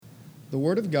The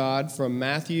Word of God from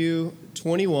Matthew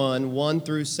 21, 1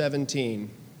 through 17.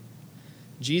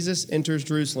 Jesus enters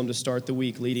Jerusalem to start the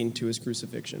week leading to his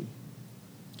crucifixion.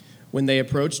 When they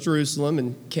approached Jerusalem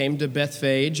and came to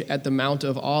Bethphage at the Mount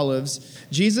of Olives,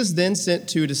 Jesus then sent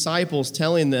 2 disciples,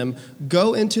 telling them,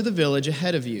 "Go into the village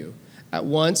ahead of you. At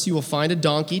once you will find a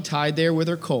donkey tied there with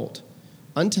her colt.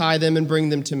 Untie them and bring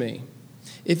them to me.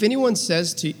 If anyone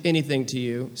says anything to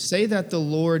you, say that the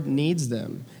Lord needs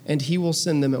them, and he will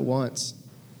send them at once."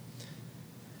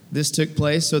 This took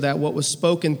place so that what was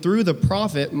spoken through the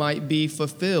prophet might be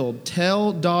fulfilled.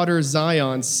 "Tell daughter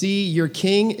Zion, see, your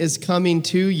king is coming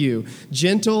to you,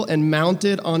 gentle and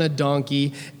mounted on a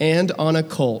donkey and on a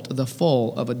colt, the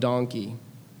foal of a donkey."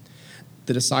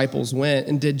 The disciples went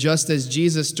and did just as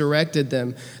Jesus directed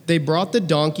them. They brought the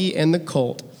donkey and the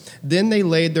colt. Then they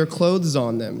laid their clothes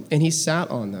on them, and he sat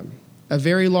on them. A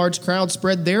very large crowd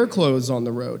spread their clothes on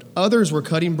the road. Others were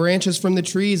cutting branches from the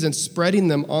trees and spreading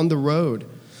them on the road.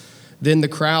 Then the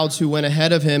crowds who went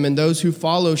ahead of him and those who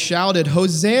followed shouted,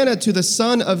 "Hosanna to the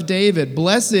Son of David!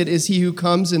 Blessed is he who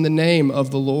comes in the name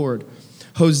of the Lord!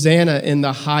 Hosanna in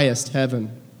the highest heaven!"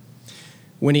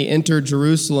 When he entered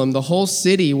Jerusalem, the whole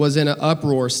city was in an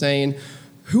uproar, saying,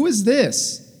 "Who is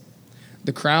this?"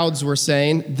 The crowds were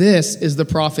saying, "This is the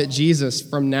prophet Jesus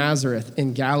from Nazareth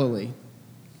in Galilee."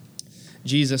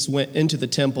 Jesus went into the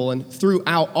temple and threw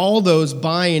out all those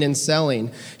buying and selling.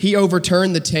 He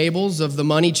overturned the tables of the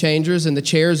money changers and the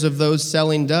chairs of those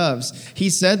selling doves.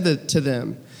 He said to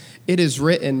them, "It is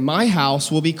written, 'My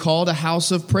house will be called a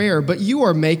house of prayer,' but you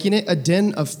are making it a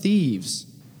den of thieves."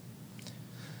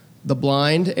 The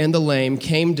blind and the lame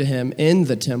came to him in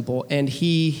the temple, and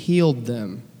he healed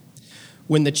them.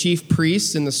 When the chief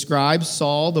priests and the scribes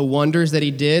saw the wonders that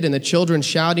he did and the children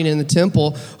shouting in the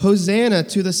temple, "Hosanna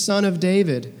to the Son of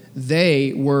David,"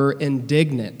 they were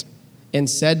indignant and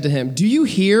said to him, "Do you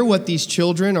hear what these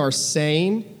children are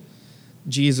saying?"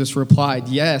 Jesus replied,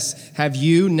 "Yes, have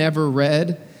you never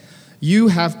read? You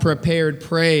have prepared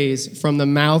praise from the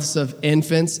mouths of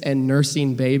infants and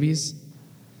nursing babies."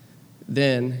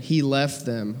 Then he left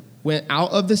them, went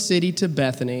out of the city to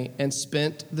Bethany, and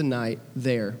spent the night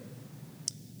there.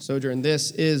 Sojourn,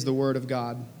 this is the word of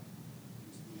God.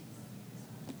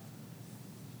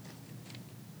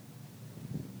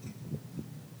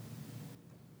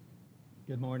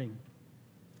 Good morning.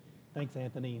 Thanks,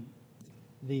 Anthony.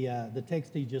 The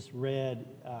text he just read,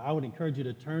 I would encourage you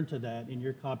to turn to that in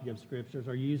your copy of scriptures,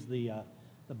 or use the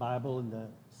Bible in the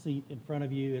seat in front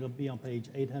of you. It'll be on page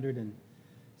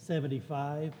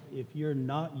 875. If you're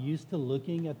not used to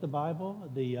looking at the Bible,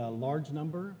 the large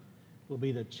number will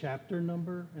be the chapter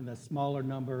number, and the smaller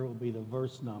number will be the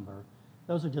verse number.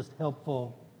 Those are just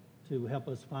helpful to help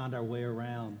us find our way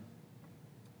around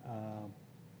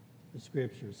the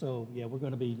scripture. So, yeah, we're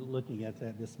going to be looking at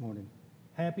that this morning.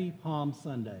 Happy Palm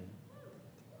Sunday.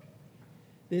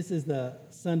 This is the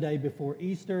Sunday before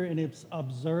Easter, and it's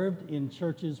observed in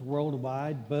churches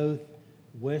worldwide, both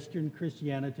Western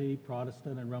Christianity,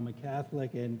 Protestant and Roman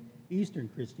Catholic, and Eastern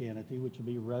Christianity, which would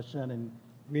be Russian and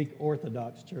Greek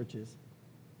Orthodox churches.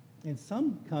 In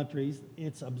some countries,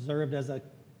 it's observed as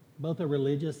both a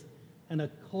religious and a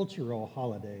cultural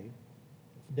holiday,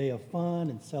 a day of fun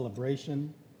and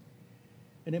celebration.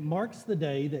 And it marks the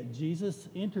day that Jesus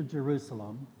entered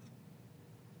Jerusalem,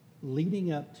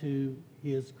 leading up to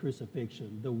his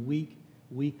crucifixion, the week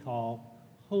we call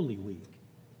Holy Week.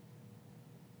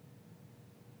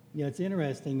 Yeah, it's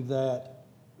interesting that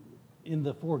in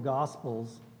the 4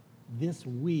 Gospels, this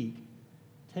week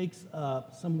takes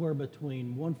up somewhere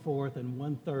between 1/4 and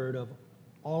 1/3 of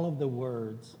all of the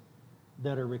words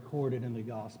that are recorded in the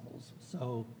Gospels.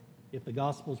 So if the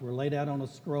Gospels were laid out on a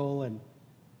scroll and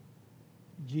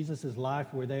Jesus'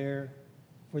 life were there,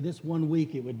 for this 1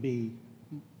 week it would be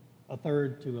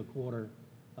 1/3 to 1/4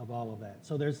 of all of that.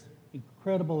 So there's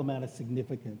incredible amount of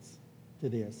significance to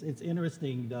this. It's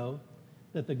interesting, though,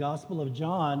 that the Gospel of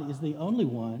John is the only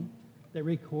one that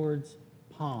records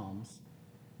palms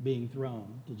being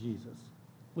thrown to Jesus.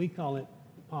 We call it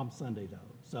Palm Sunday, though,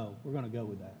 so we're going to go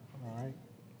with that, all right?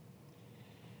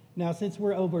 Now, since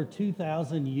we're over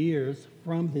 2,000 years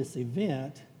from this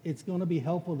event, it's going to be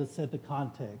helpful to set the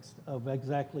context of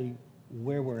exactly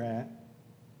where we're at.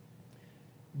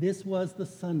 This was the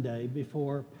Sunday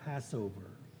before Passover.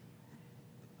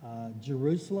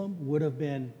 Jerusalem would have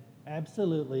been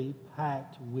absolutely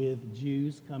packed with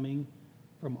Jews coming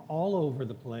from all over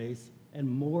the place, and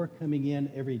more coming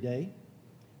in every day.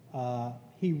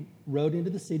 He rode into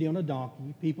the city on a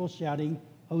donkey, people shouting,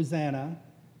 "Hosanna,"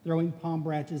 throwing palm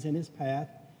branches in his path.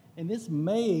 And this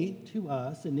may, to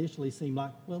us, initially seem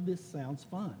like, well, this sounds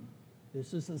fun.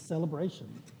 This is a celebration.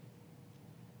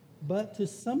 But to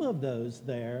some of those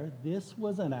there, this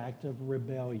was an act of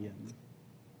rebellion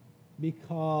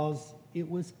because it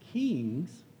was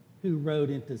kings who rode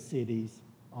into cities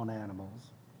on animals.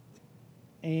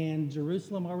 And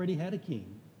Jerusalem already had a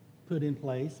king put in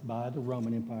place by the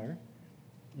Roman Empire,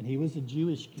 and he was a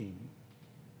Jewish king.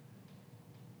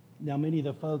 Now, many of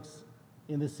the folks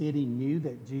in the city knew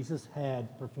that Jesus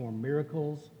had performed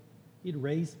miracles. He'd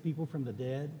raised people from the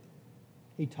dead.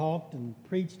 He talked and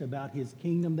preached about his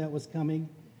kingdom that was coming,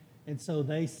 and so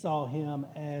they saw him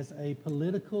as a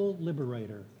political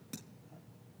liberator,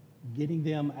 getting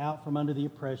them out from under the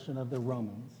oppression of the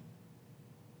Romans.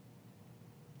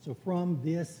 So from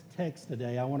this text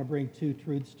today, I want to bring two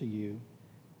truths to you.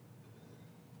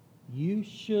 You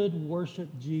should worship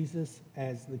Jesus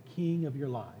as the king of your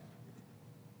life.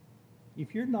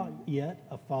 If you're not yet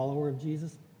a follower of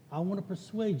Jesus, I want to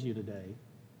persuade you today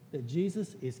that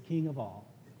Jesus is king of all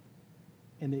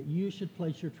and that you should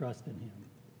place your trust in him.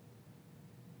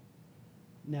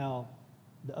 Now,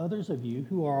 the others of you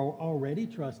who are already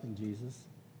trusting Jesus,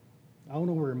 I want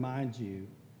to remind you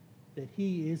that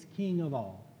he is king of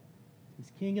all.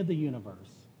 He's king of the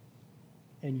universe,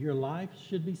 and your life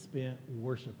should be spent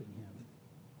worshiping him.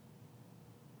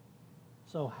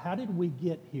 So how did we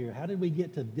get here? How did we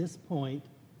get to this point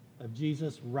of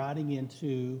Jesus riding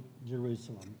into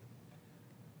Jerusalem?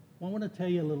 Well, I want to tell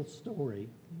you a little story,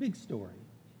 big story.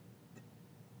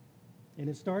 And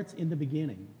it starts in the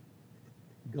beginning.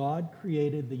 God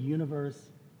created the universe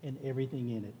and everything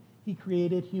in it. He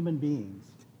created human beings,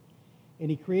 and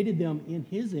he created them in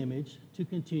his image to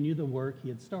continue the work he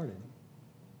had started.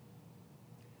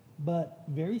 But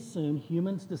very soon,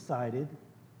 humans decided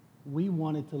we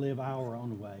wanted to live our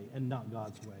own way and not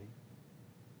God's way.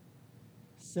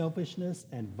 Selfishness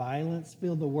and violence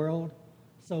filled the world,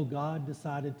 so God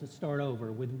decided to start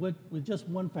over with just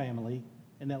one family,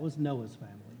 and that was Noah's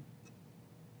family.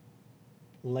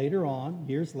 Later on,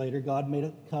 years later, God made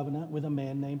a covenant with a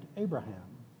man named Abraham.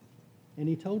 And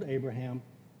he told Abraham,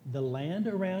 the land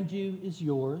around you is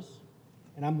yours,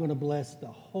 and I'm going to bless the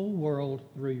whole world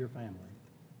through your family.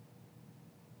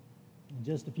 In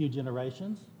just a few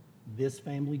generations, this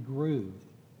family grew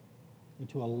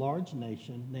into a large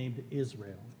nation named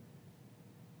Israel.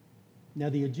 Now,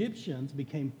 the Egyptians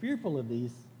became fearful of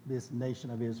this nation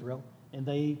of Israel, and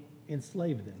they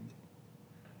enslaved them.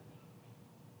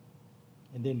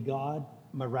 And then God,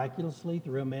 miraculously,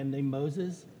 through a man named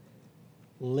Moses,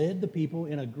 led the people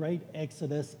in a great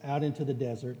exodus out into the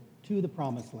desert to the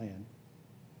promised land.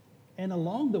 And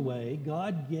along the way,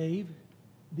 God gave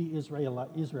the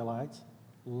Israelites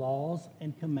laws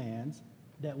and commands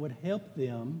that would help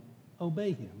them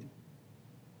obey him.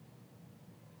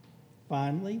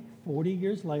 Finally, 40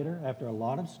 years later, after a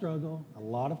lot of struggle, a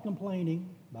lot of complaining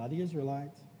by the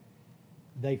Israelites,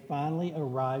 they finally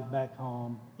arrived back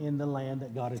home in the land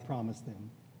that God had promised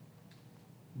them.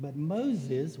 But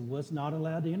Moses was not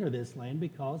allowed to enter this land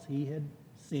because he had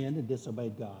sinned and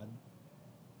disobeyed God.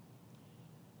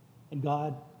 And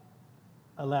God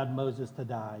allowed Moses to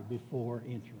die before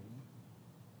entering.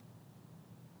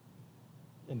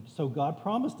 And so God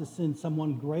promised to send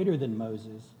someone greater than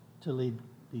Moses to lead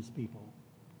these people.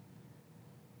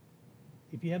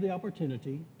 If you have the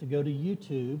opportunity to go to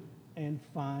YouTube and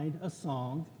find a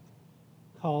song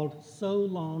called So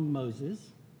Long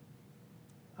Moses,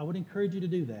 I would encourage you to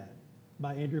do that,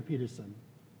 by Andrew Peterson.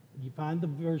 You find the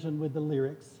version with the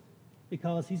lyrics,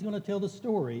 because he's going to tell the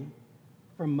story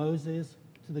from Moses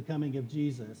to the coming of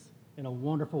Jesus in a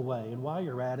wonderful way. And while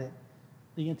you're at it,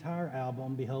 the entire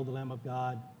album, Behold the Lamb of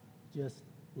God, just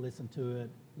listen to it,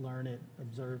 learn it,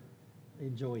 observe,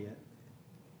 enjoy it.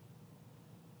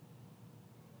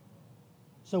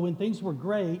 So when things were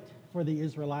great for the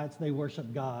Israelites, they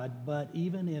worshiped God, but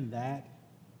even in that,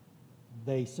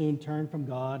 they soon turned from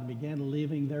God and began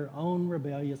living their own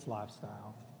rebellious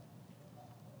lifestyle.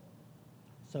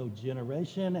 So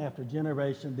generation after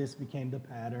generation, this became the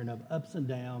pattern of ups and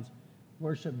downs,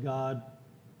 worship God,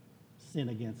 sin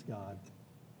against God.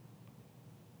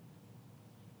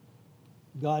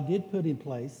 God did put in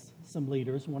place some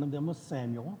leaders. One of them was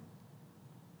Samuel,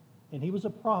 and he was a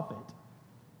prophet.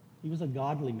 He was a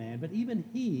godly man, but even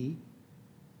he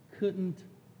couldn't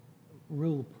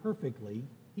rule perfectly.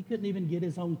 He couldn't even get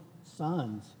his own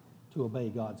sons to obey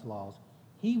God's laws.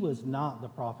 He was not the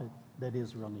prophet that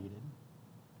Israel needed.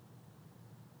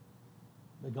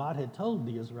 But God had told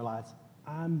the Israelites,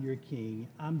 I'm your king.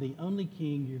 I'm the only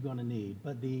king you're going to need.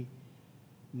 But the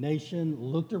nation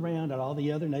looked around at all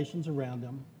the other nations around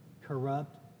them,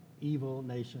 corrupt, evil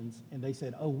nations, and they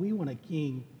said, oh, we want a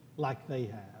king like they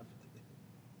have.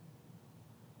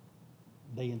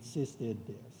 They insisted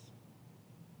this.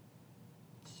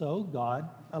 So God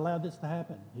allowed this to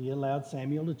happen. He allowed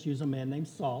Samuel to choose a man named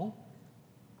Saul.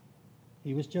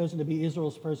 He was chosen to be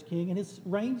Israel's first king, and his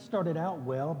reign started out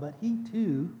well, but he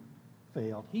too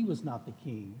failed. He was not the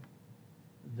king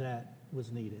that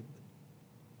was needed.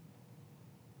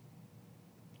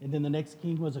 And then the next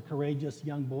king was a courageous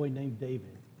young boy named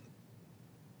David.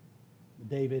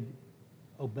 David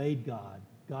obeyed God.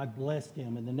 God blessed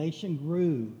him, and the nation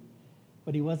grew,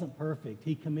 but he wasn't perfect.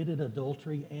 He committed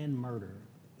adultery and murder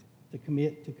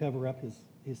to cover up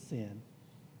his sin.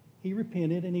 He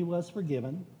repented, and he was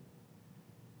forgiven,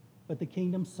 but the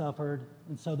kingdom suffered,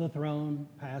 and so the throne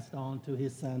passed on to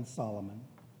his son Solomon.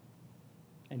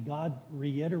 And God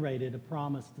reiterated a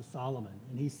promise to Solomon,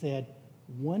 and he said,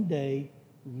 one day,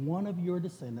 one of your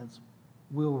descendants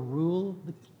will rule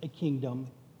a kingdom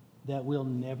that will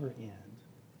never end.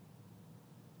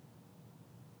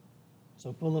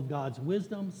 So full of God's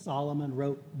wisdom, Solomon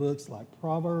wrote books like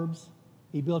Proverbs.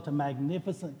 He built a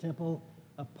magnificent temple,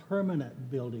 a permanent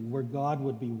building where God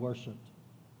would be worshiped.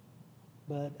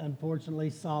 But unfortunately,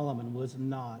 Solomon was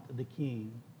not the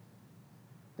king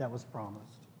that was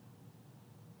promised.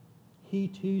 He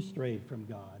too strayed from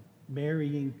God,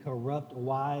 marrying corrupt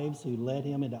wives who led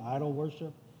him into idol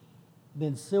worship.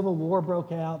 Then civil war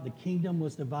broke out. The kingdom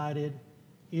was divided.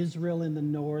 Israel in the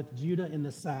north, Judah in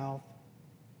the south.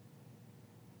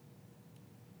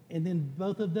 And then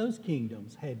both of those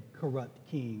kingdoms had corrupt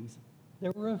kings.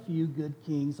 There were a few good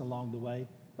kings along the way,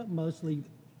 but mostly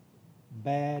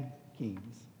bad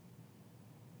kings.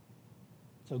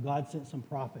 So God sent some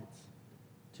prophets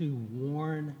to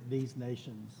warn these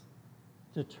nations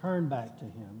to turn back to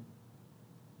him.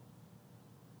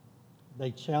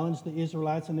 They challenged the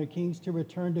Israelites and their kings to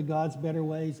return to God's better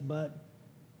ways, but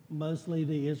mostly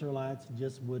the Israelites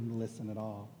just wouldn't listen at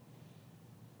all.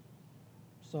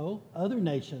 So other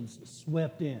nations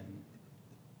swept in,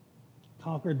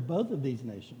 conquered both of these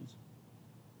nations.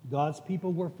 God's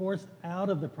people were forced out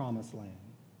of the promised land,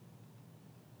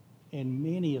 and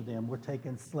many of them were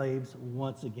taken slaves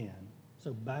once again.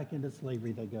 So back into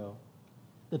slavery they go.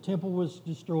 The temple was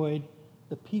destroyed.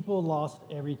 The people lost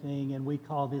everything, and we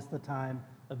call this the time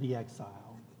of the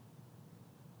exile.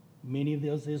 Many of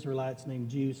those Israelites named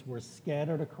Jews were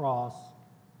scattered across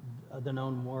the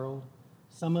known world,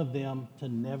 some of them to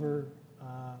never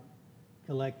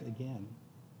collect again.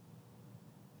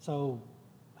 So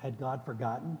had God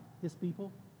forgotten his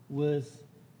people? Was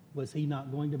he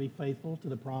not going to be faithful to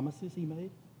the promises he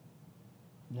made?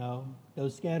 No.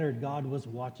 Those scattered, God was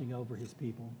watching over his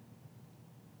people.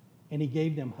 And he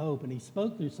gave them hope, and he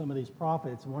spoke through some of these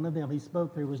prophets. One of them he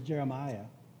spoke through was Jeremiah.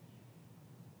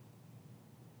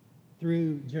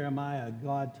 Through Jeremiah,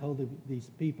 God told these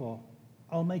people,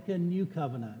 I'll make a new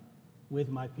covenant with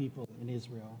my people in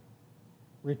Israel,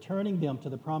 returning them to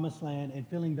the promised land and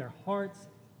filling their hearts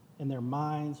and their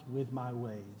minds with my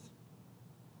ways.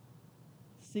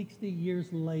 60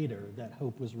 years later, that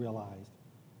hope was realized.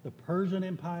 The Persian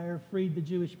Empire freed the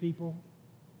Jewish people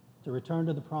to return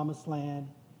to the promised land.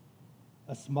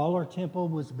 A smaller temple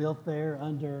was built there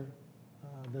under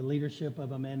the leadership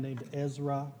of a man named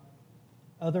Ezra.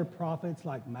 Other prophets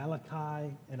like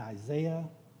Malachi and Isaiah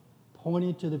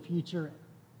pointed to the future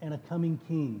and a coming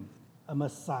king, a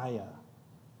Messiah,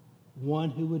 one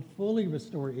who would fully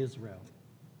restore Israel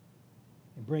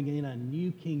and bring in a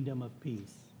new kingdom of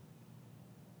peace.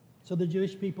 So the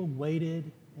Jewish people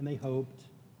waited and they hoped,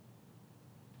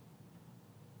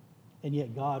 and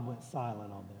yet God went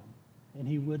silent on them. And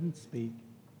he wouldn't speak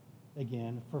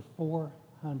again for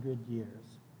 400 years.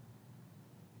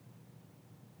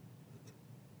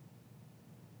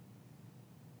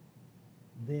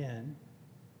 Then,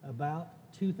 about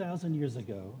 2,000 years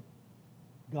ago,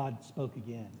 God spoke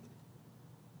again.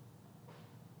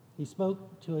 He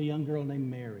spoke to a young girl named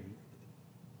Mary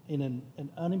in an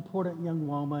unimportant young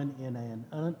woman in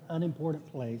an unimportant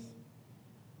place.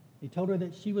 He told her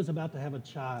that she was about to have a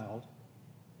child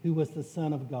who was the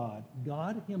Son of God.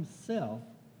 God himself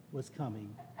was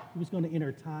coming. He was going to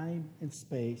enter time and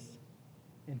space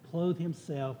and clothe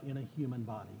himself in a human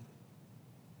body.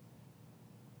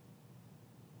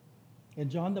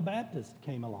 And John the Baptist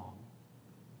came along,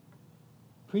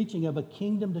 preaching of a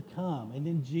kingdom to come. And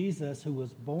then Jesus, who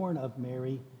was born of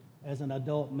Mary as an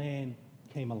adult man,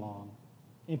 came along.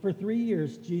 And for 3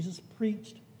 years, Jesus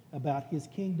preached about his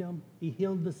kingdom. He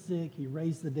healed the sick. He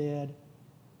raised the dead.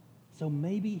 So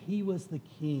maybe he was the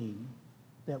king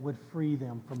that would free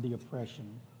them from the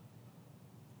oppression.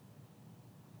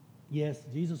 Yes,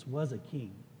 Jesus was a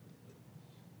king.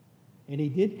 And he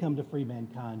did come to free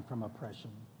mankind from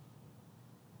oppression.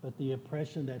 But the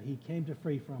oppression that he came to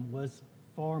free from was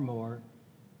far more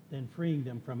than freeing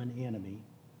them from an enemy.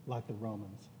 like the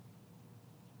Romans.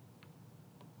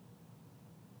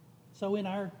 So in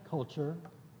our culture,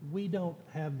 we don't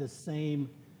have the same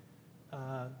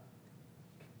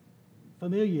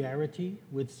familiarity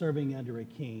with serving under a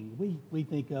king. We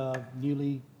think of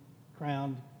newly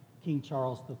crowned King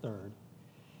Charles III.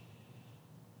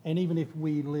 And even if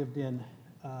we lived in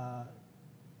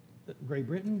Great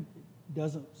Britain,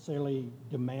 doesn't necessarily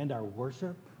demand our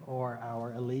worship or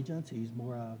our allegiance. He's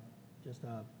more just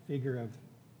a figure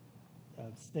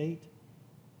of state.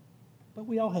 But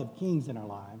we all have kings in our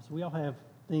lives. We all have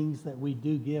things that we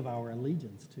do give our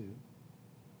allegiance to.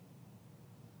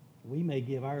 We may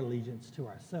give our allegiance to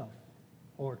ourselves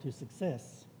or to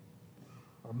success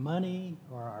or money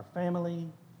or our family,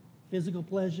 physical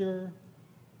pleasure,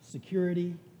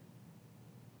 security.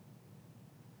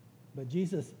 But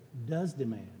Jesus does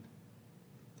demand,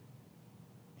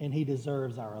 and he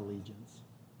deserves our allegiance.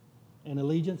 And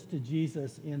allegiance to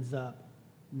Jesus ends up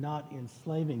not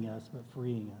enslaving us, but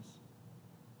freeing us.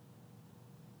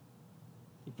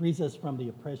 It frees us from the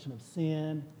oppression of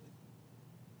sin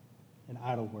and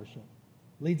idol worship.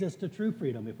 Leads us to true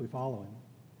freedom if we follow him.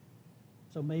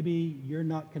 So maybe you're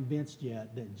not convinced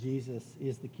yet that Jesus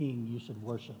is the king you should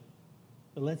worship.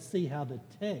 But let's see how the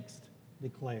text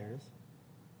declares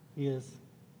his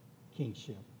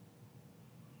kingship.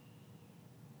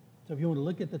 So if you want to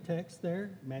look at the text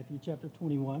there, Matthew chapter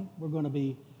 21, we're going to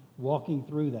be walking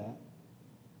through that.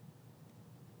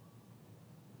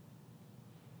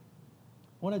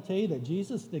 I want to tell you that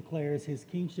Jesus declares his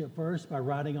kingship first by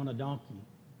riding on a donkey.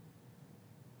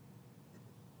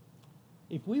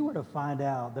 If we were to find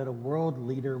out that a world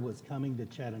leader was coming to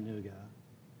Chattanooga,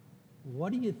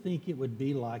 what do you think it would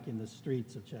be like in the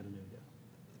streets of Chattanooga?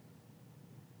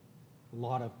 A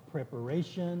lot of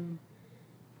preparation,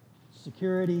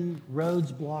 security,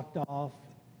 roads blocked off.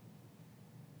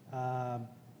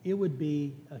 It would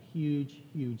be a huge,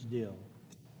 huge deal.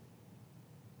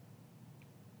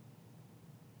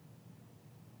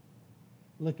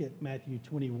 Look at Matthew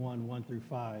 21, 1 through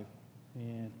 5.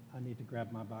 And I need to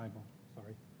grab my Bible.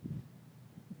 Sorry.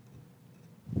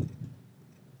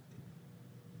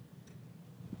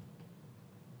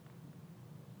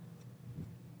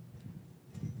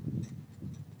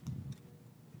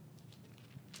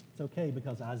 It's okay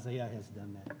because Isaiah has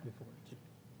done that before too.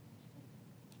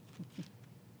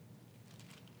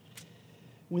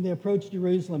 When they approached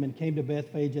Jerusalem and came to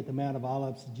Bethphage at the Mount of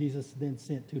Olives, Jesus then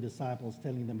sent 2 disciples,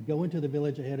 telling them, "Go into the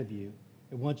village ahead of you,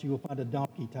 and once you will find a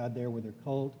donkey tied there with her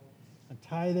colt.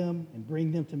 Untie them and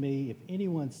bring them to me. If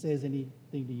anyone says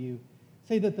anything to you,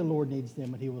 say that the Lord needs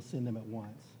them, and he will send them at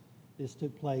once." This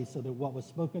took place so that what was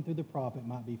spoken through the prophet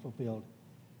might be fulfilled.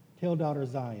 "Tell daughter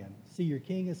Zion, see, your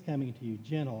king is coming to you,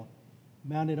 gentle,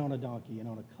 mounted on a donkey, and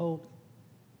on a colt,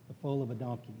 the foal of a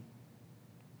donkey."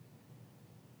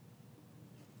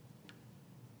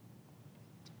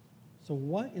 So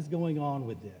what is going on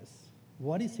with this?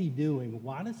 What is he doing?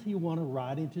 Why does he want to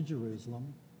ride into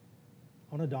Jerusalem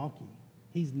on a donkey?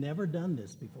 He's never done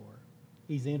this before.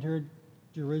 He's entered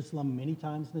Jerusalem many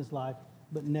times in his life,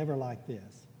 but never like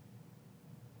this.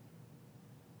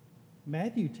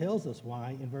 Matthew tells us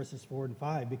why in verses 4 and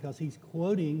 5, because he's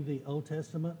quoting the Old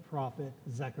Testament prophet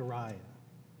Zechariah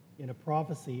in a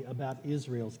prophecy about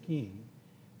Israel's king.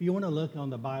 If you want to look on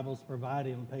the Bibles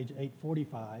provided on page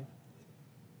 845,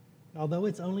 although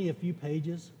it's only a few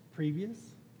pages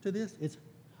previous to this, it's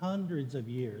hundreds of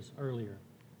years earlier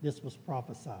this was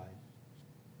prophesied.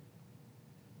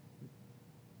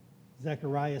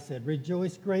 Zechariah said,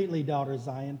 "Rejoice greatly, daughter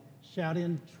Zion. Shout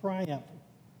in triumph,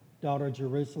 daughter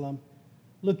Jerusalem.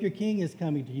 Look, your king is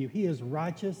coming to you. He is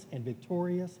righteous and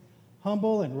victorious,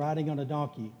 humble and riding on a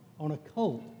donkey, on a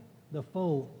colt, the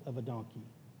foal of a donkey."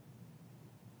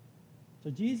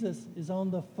 So Jesus is on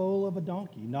the foal of a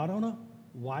donkey, not on a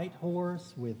white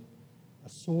horse with a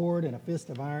sword and a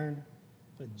fist of iron,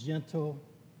 but gentle,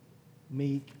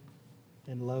 meek,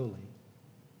 and lowly.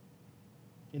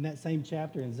 In that same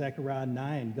chapter in Zechariah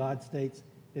 9, God states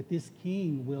that this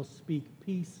king will speak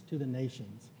peace to the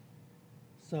nations.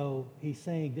 So he's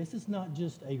saying this is not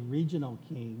just a regional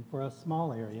king for a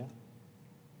small area.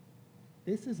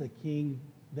 This is a king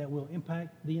that will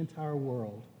impact the entire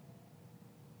world.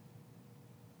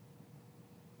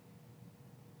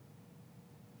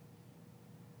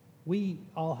 We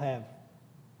all have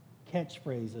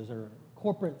catchphrases or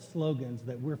corporate slogans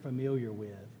that we're familiar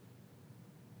with,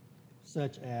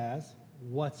 such as,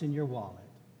 "What's in your wallet?"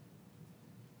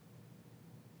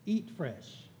 "Eat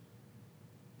fresh,"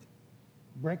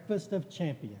 "Breakfast of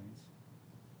champions,"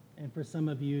 and for some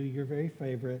of you, your very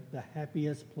favorite, "The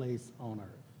happiest place on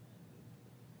earth."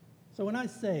 So when I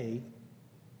say,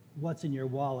 "What's in your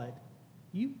wallet?"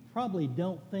 you probably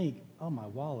don't think, oh, my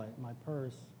wallet, my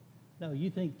purse. No, you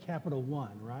think Capital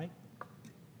One, right?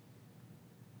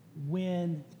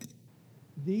 When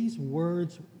these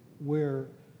words were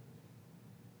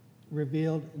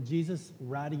revealed, Jesus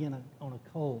riding on a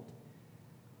colt,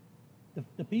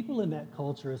 the people in that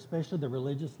culture, especially the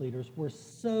religious leaders, were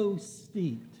so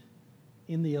steeped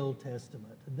in the Old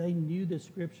Testament. They knew the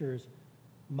scriptures,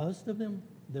 most of them,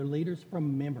 their leaders,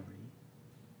 from memory.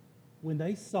 When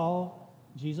they saw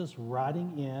Jesus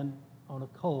riding in on a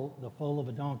colt, the foal of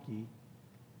a donkey,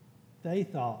 they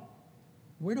thought,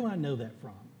 where do I know that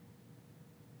from?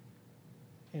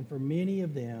 And for many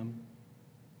of them,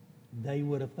 they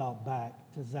would have thought back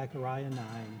to Zechariah 9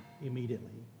 immediately.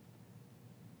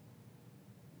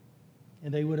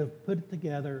 And they would have put it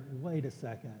together, wait a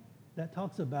second, that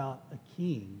talks about a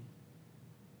king.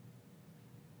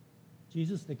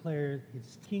 Jesus declared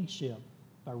his kingship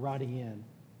by riding in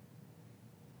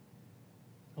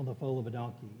on the foal of a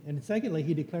donkey. And secondly,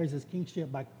 he declares his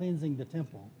kingship by cleansing the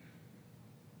temple.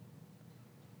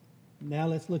 Now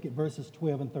let's look at verses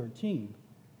 12 and 13.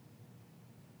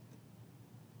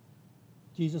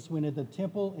 Jesus went into the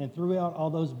temple and threw out all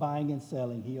those buying and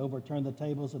selling. He overturned the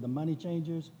tables of the money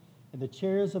changers and the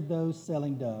chairs of those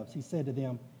selling doves. He said to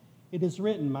them, "It is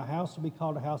written, my house will be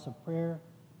called a house of prayer,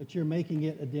 but you're making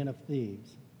it a den of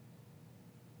thieves."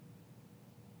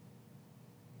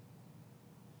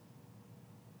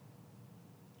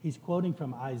 He's quoting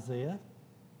from Isaiah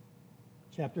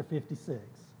chapter 56.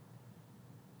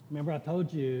 Remember, I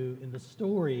told you in the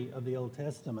story of the Old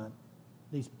Testament,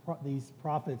 these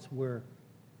prophets were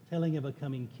telling of a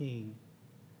coming king.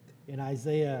 And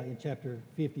Isaiah in chapter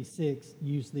 56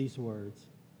 used these words,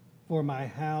 "For my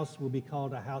house will be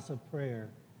called a house of prayer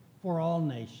for all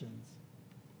nations."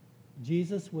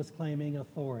 Jesus was claiming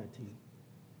authority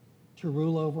to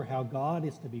rule over how God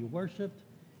is to be worshiped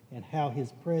and how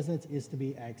his presence is to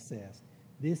be accessed.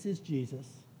 This is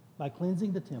Jesus, by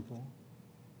cleansing the temple,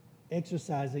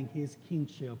 exercising his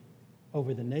kingship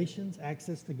over the nations'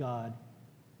 access to God,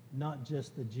 not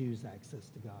just the Jews' access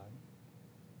to God.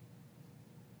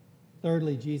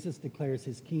 Thirdly, Jesus declares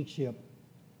his kingship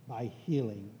by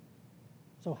healing.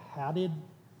 So how did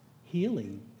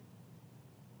healing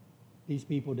these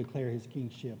people declare his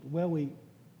kingship? Well,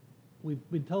 we've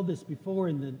been told this before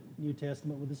in the New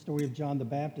Testament with the story of John the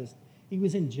Baptist. He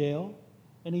was in jail,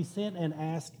 and he sent and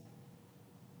asked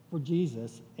for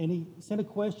Jesus, and he sent a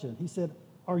question. He said,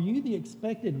 "Are you the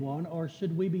expected one, or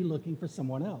should we be looking for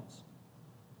someone else?"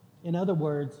 In other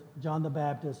words, John the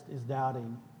Baptist is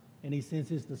doubting, and he sends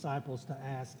his disciples to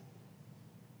ask,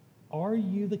 "Are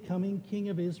you the coming King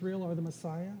of Israel or the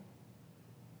Messiah?"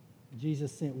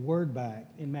 Jesus sent word back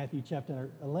in Matthew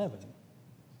chapter 11.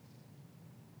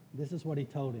 This is what he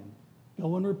told him.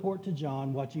 "Go and report to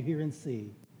John what you hear and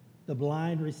see. The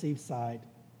blind receive sight,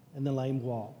 and the lame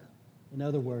walk." In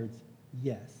other words,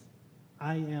 yes,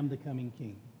 I am the coming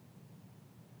king.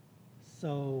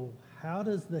 So how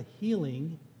does the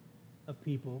healing of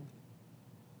people,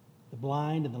 the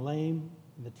blind and the lame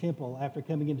in the temple after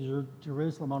coming into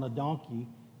Jerusalem on a donkey,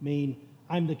 mean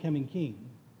I'm the coming king?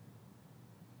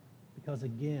 Because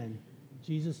again,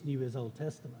 Jesus knew his Old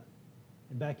Testament.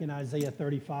 And back in Isaiah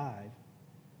 35,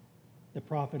 the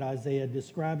prophet Isaiah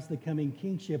describes the coming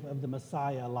kingship of the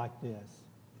Messiah like this: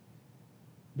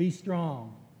 "Be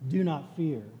strong, do not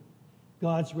fear.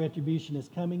 God's retribution is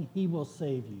coming. He will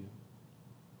save you.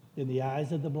 Then the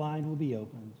eyes of the blind will be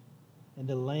opened, and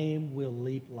the lame will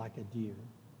leap like a deer."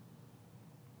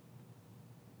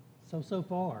 So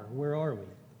far, where are we?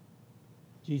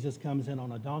 Jesus comes in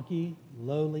on a donkey,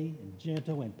 lowly and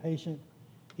gentle and patient.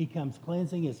 He comes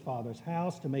cleansing his Father's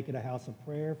house to make it a house of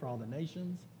prayer for all the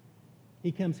nations.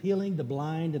 He comes healing the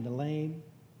blind and the lame,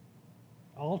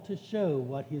 all to show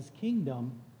what his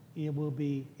kingdom it will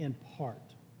be in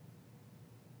part.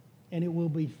 And it will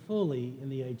be fully in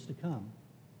the age to come.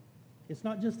 It's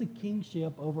not just a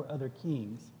kingship over other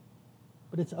kings,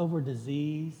 but it's over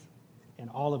disease and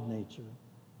all of nature.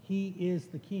 He is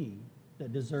the king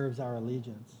that deserves our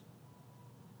allegiance.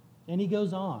 And he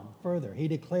goes on further. He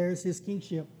declares his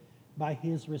kingship by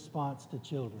his response to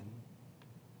children.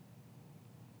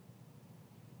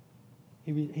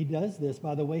 He does this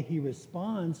by the way he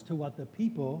responds to what the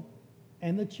people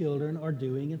and the children are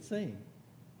doing and saying.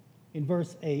 In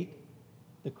verse 8,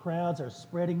 the crowds are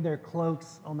spreading their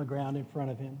cloaks on the ground in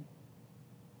front of him.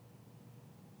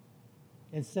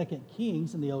 And 2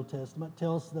 Kings in the Old Testament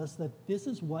tells us that this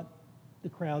is what the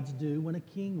crowds do when a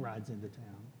king rides into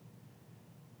town.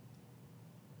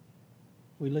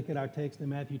 We look at our text in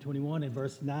Matthew 21 in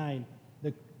verse 9,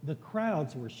 the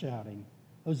crowds were shouting,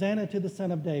 "Hosanna to the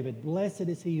Son of David. Blessed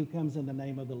is he who comes in the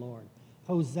name of the Lord.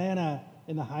 Hosanna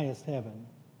in the highest heaven.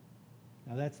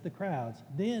 Now that's the crowds.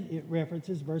 Then it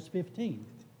references verse 15.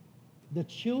 The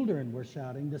children were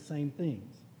shouting the same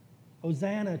things.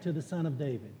 Hosanna to the Son of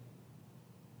David.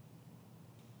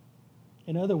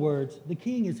 In other words, the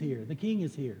king is here. The king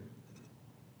is here.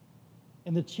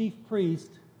 And the chief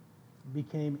priest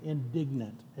became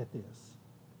indignant at this.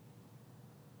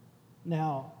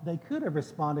 Now, they could have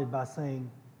responded by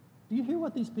saying, do you hear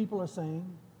what these people are saying?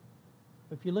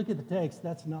 If you look at the text,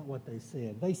 that's not what they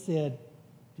said. They said,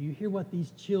 do you hear what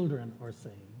these children are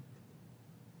saying?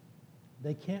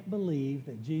 They can't believe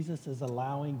that Jesus is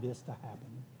allowing this to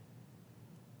happen.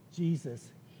 Jesus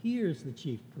hears the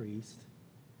chief priest,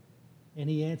 and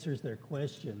he answers their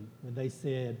question when they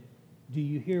said, do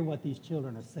you hear what these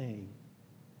children are saying?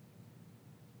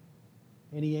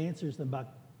 And he answers them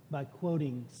by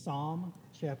quoting Psalm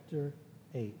chapter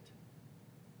 8.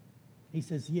 He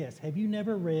says, yes, have you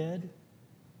never read?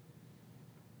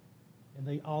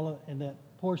 And that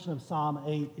portion of Psalm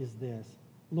 8 is this: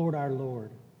 Lord our Lord,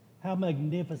 how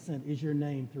magnificent is your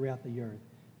name throughout the earth.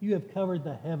 You have covered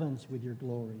the heavens with your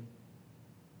glory,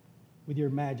 with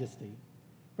your majesty.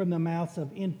 From the mouths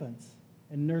of infants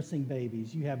and nursing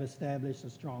babies, you have established a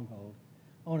stronghold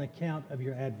on account of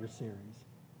your adversaries,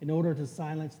 in order to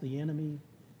silence the enemy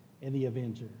and the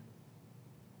avenger.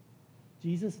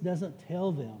 Jesus doesn't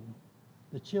tell them,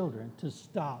 the children, to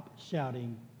stop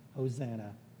shouting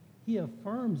Hosanna. He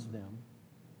affirms them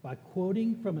by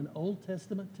quoting from an Old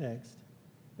Testament text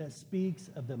that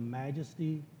speaks of the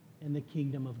majesty and the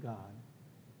kingdom of God.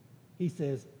 He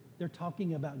says, they're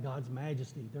talking about God's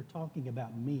majesty. They're talking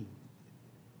about me.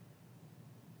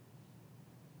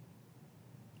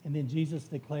 And then Jesus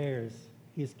declares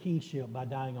his kingship by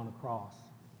dying on a cross.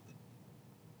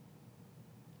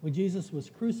 When Jesus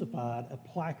was crucified, a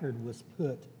placard was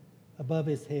put above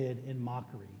his head in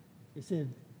mockery. It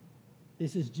said,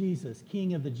 this is Jesus,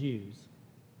 King of the Jews.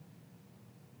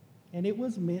 And it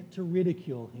was meant to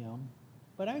ridicule him,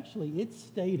 but actually it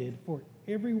stated for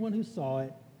everyone who saw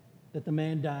it that the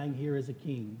man dying here is a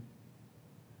king.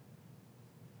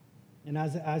 And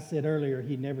as I said earlier,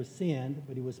 he never sinned,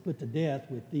 but he was put to death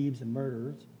with thieves and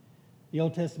murderers. The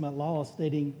Old Testament law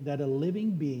stating that a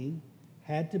living being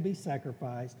had to be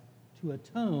sacrificed to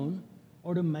atone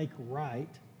or to make right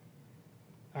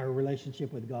our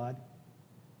relationship with God.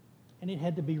 And it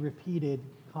had to be repeated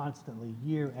constantly,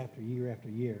 year after year after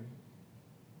year.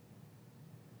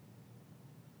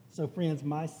 So friends,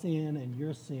 my sin and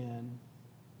your sin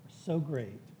are so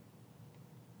great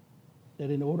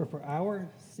that in order for our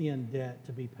sin debt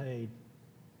to be paid,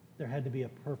 there had to be a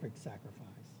perfect sacrifice.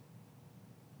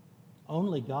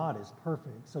 Only God is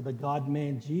perfect, so the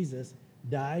God-man Jesus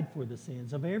died for the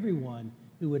sins of everyone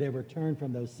who would ever turn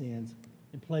from those sins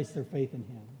and place their faith in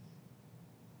him.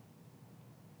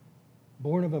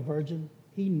 Born of a virgin,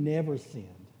 he never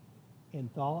sinned in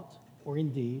thought or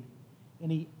in deed,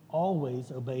 and he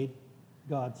always obeyed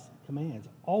God's commands,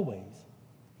 always.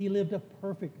 He lived a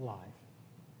perfect life.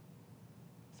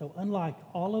 So unlike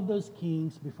all of those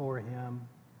kings before him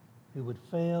who would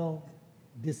fail,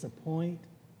 disappoint,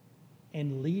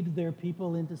 and lead their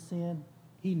people into sin,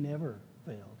 he never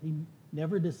failed. He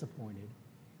never disappointed.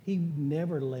 He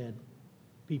never led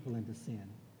people into sin.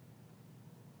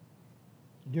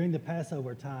 During the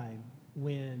Passover time,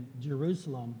 when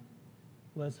Jerusalem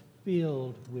was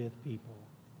filled with people,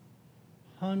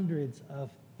 hundreds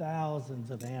of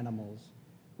thousands of animals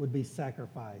would be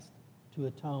sacrificed to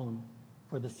atone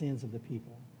for the sins of the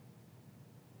people.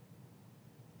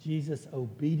 Jesus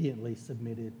obediently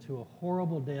submitted to a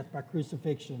horrible death by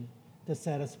crucifixion to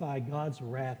satisfy God's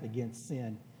wrath against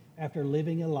sin after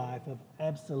living a life of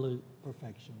absolute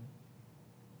perfection.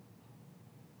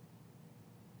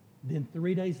 Then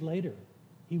 3 days later,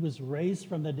 he was raised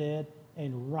from the dead,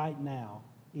 and right now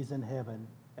he's in heaven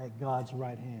at God's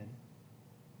right hand.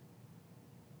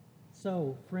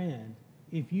 So, friend,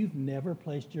 if you've never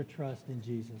placed your trust in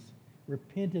Jesus,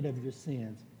 repented of your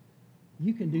sins,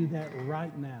 you can do that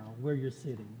right now where you're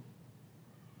sitting.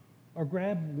 Or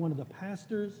grab one of the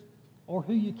pastors or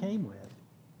who you came with.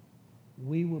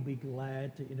 We will be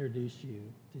glad to introduce you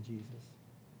to Jesus.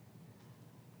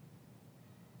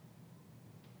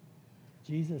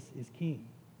 Jesus is King.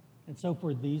 And so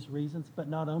for these reasons, but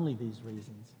not only these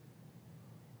reasons,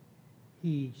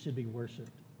 he should be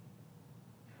worshiped.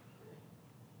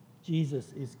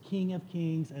 Jesus is King of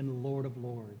kings and Lord of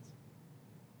lords.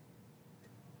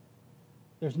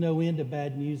 There's no end to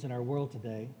bad news in our world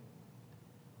today.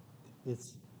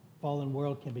 This fallen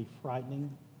world can be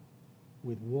frightening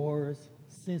with wars,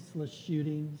 senseless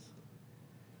shootings,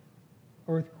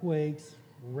 earthquakes,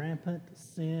 rampant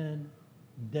sin,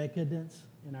 decadence,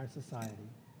 in our society.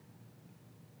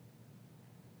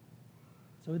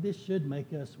 So this should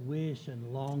make us wish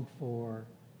and long for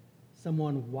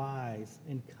someone wise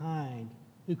and kind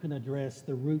who can address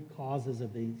the root causes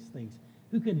of these things,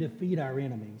 who can defeat our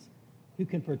enemies, who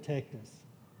can protect us.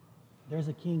 There's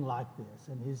a king like this,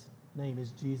 and his name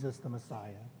is Jesus the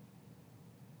Messiah.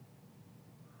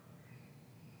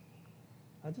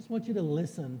 I just want you to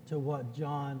listen to what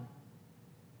John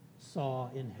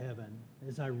saw in heaven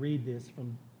as I read this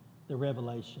from the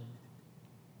Revelation.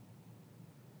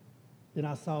 Then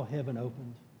I saw heaven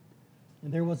opened,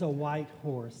 and there was a white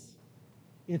horse.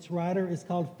 Its rider is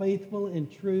called Faithful and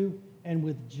True, and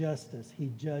with justice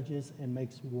he judges and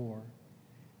makes war.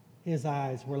 His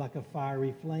eyes were like a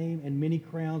fiery flame, and many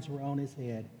crowns were on his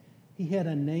head. He had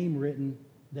a name written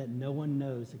that no one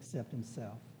knows except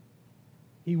himself.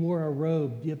 He wore a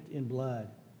robe dipped in blood,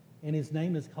 and his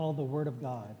name is called the Word of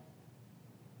God.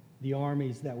 The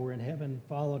armies that were in heaven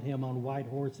followed him on white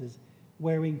horses,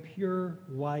 wearing pure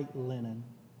white linen.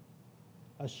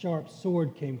 A sharp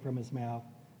sword came from his mouth,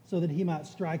 so that he might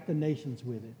strike the nations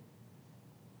with it.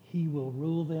 He will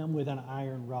rule them with an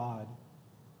iron rod.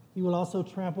 He will also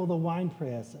trample the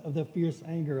winepress of the fierce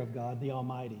anger of God the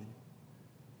Almighty.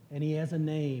 And he has a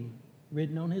name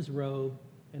written on his robe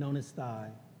and on his thigh: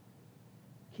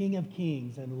 King of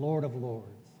Kings and Lord of Lords.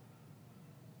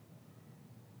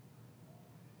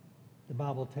 The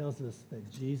Bible tells us that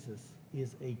Jesus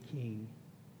is a king.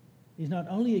 He's not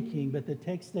only a king, but the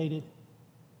text stated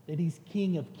that he's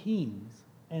King of Kings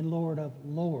and Lord of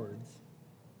Lords.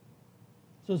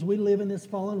 So as we live in this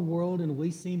fallen world and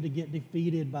we seem to get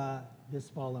defeated by this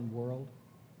fallen world,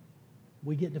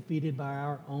 we get defeated by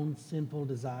our own sinful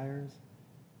desires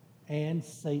and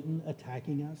Satan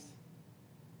attacking us,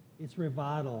 it's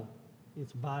vital,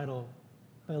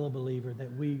 fellow believer,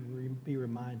 that we be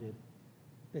reminded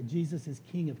that Jesus is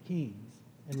King of Kings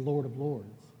and Lord of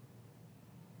Lords.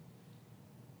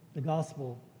 The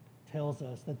gospel tells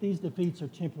us that these defeats are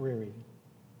temporary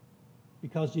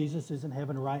because Jesus is in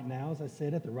heaven right now, as I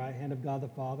said, at the right hand of God the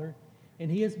Father, and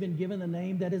he has been given the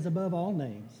name that is above all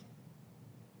names.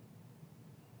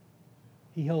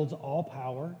 He holds all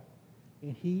power,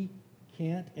 and he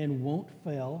can't and won't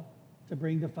fail to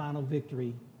bring the final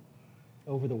victory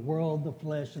over the world, the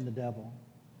flesh, and the devil.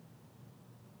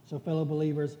 So, fellow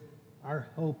believers, our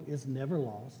hope is never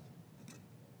lost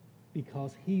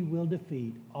because he will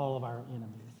defeat all of our enemies.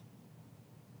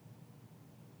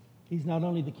 He's not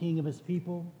only the king of his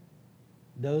people,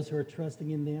 those who are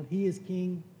trusting in them. He is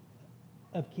King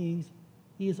of Kings.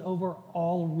 He is over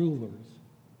all rulers,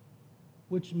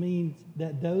 which means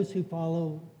that those who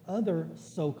follow other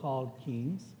so-called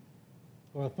kings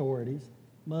or authorities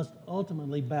must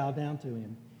ultimately bow down to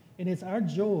him. And it's our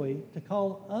joy to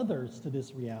call others to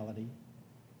this reality,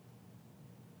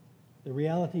 the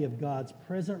reality of God's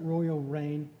present royal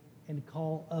reign, and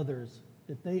call others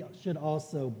that they should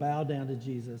also bow down to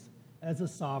Jesus as a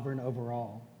sovereign over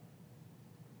all.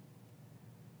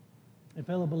 And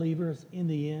fellow believers, in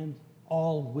the end,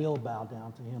 all will bow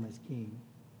down to him as king.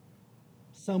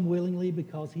 Some willingly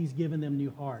because he's given them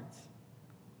new hearts,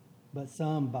 but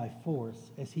some by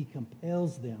force as he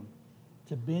compels them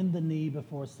to bend the knee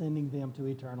before sending them to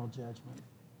eternal judgment.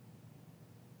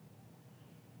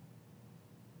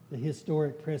 The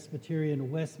historic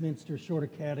Presbyterian Westminster Shorter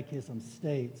Catechism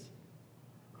states,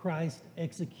 Christ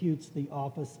executes the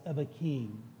office of a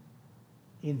king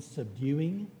in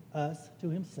subduing us to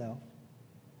himself,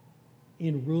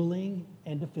 in ruling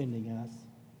and defending us,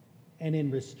 and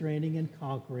in restraining and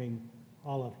conquering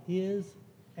all of his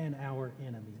and our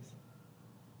enemies.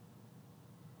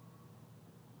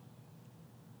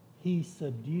 He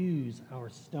subdues our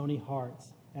stony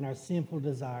hearts and our sinful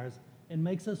desires and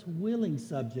makes us willing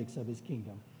subjects of his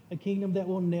kingdom, a kingdom that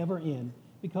will never end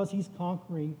because he's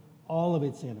conquering all of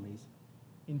its enemies,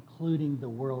 including the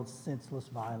world's senseless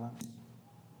violence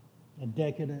and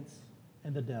decadence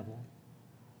and the devil.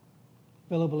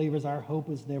 Fellow believers, our hope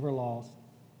is never lost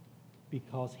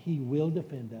because he will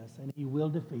defend us and he will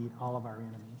defeat all of our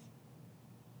enemies.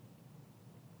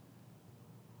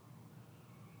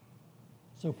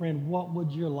 So, friend, what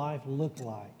would your life look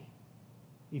like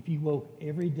if you woke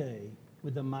every day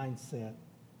with the mindset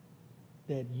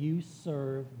that you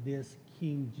serve this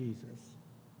King Jesus?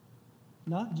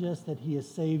 Not just that he has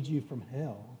saved you from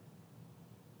hell,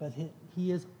 but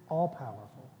he is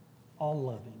all-powerful,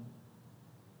 all-loving.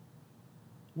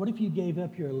 What if you gave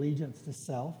up your allegiance to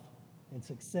self and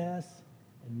success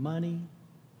and money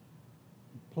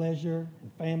and pleasure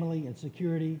and family and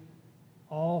security,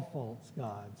 all false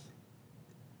gods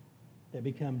that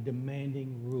become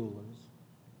demanding rulers,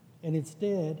 and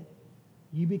instead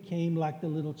you became like the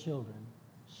little children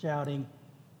shouting,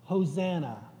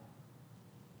 Hosanna,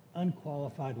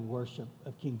 unqualified worship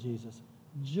of King Jesus,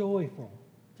 joyful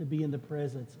to be in the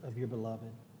presence of your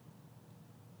beloved.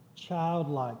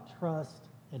 Childlike trust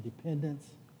and dependence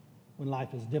when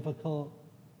life is difficult,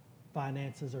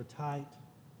 finances are tight,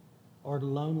 or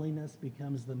loneliness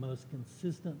becomes the most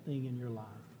consistent thing in your life.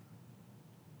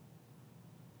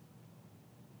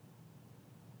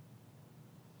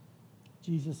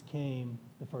 Jesus came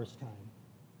the first time,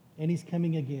 and he's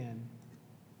coming again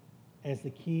as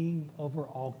the King over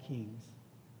all kings,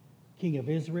 King of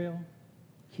Israel,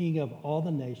 King of all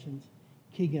the nations,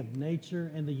 King of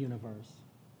nature and the universe.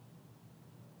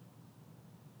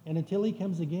 And until he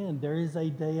comes again, there is a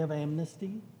day of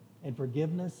amnesty and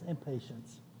forgiveness and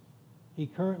patience. He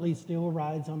currently still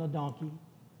rides on a donkey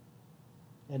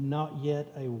and not yet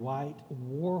a white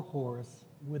war horse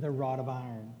with a rod of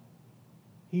iron.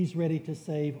 He's ready to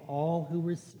save all who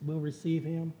will receive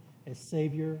him as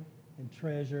Savior and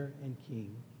treasure and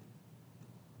King.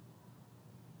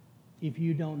 If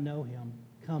you don't know him,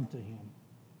 come to him.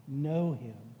 Know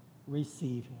him.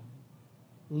 Receive him.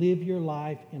 Live your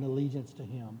life in allegiance to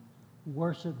him.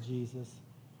 Worship Jesus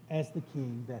as the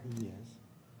King that he is.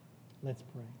 Let's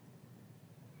pray.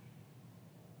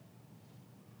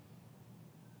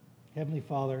 Heavenly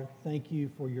Father, thank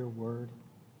you for your word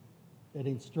that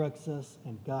instructs us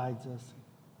and guides us,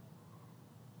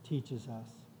 teaches us.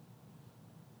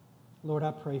 Lord,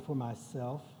 I pray for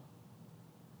myself,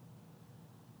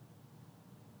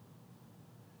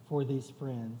 for these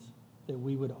friends, that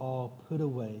we would all put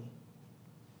away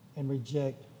and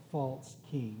reject false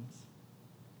kings,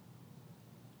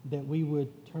 that we would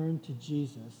turn to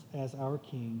Jesus as our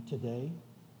King today,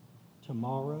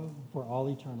 tomorrow, for all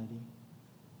eternity.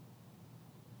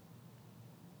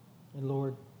 And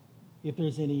Lord, if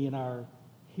there's any in our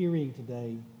hearing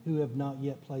today who have not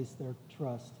yet placed their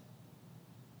trust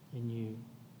in you,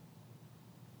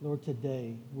 Lord,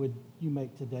 today, would you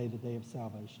make today the day of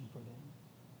salvation for them,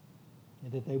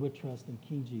 and that they would trust in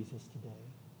King Jesus today.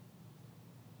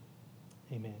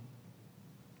 Amen.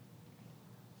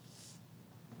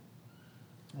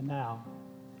 And now,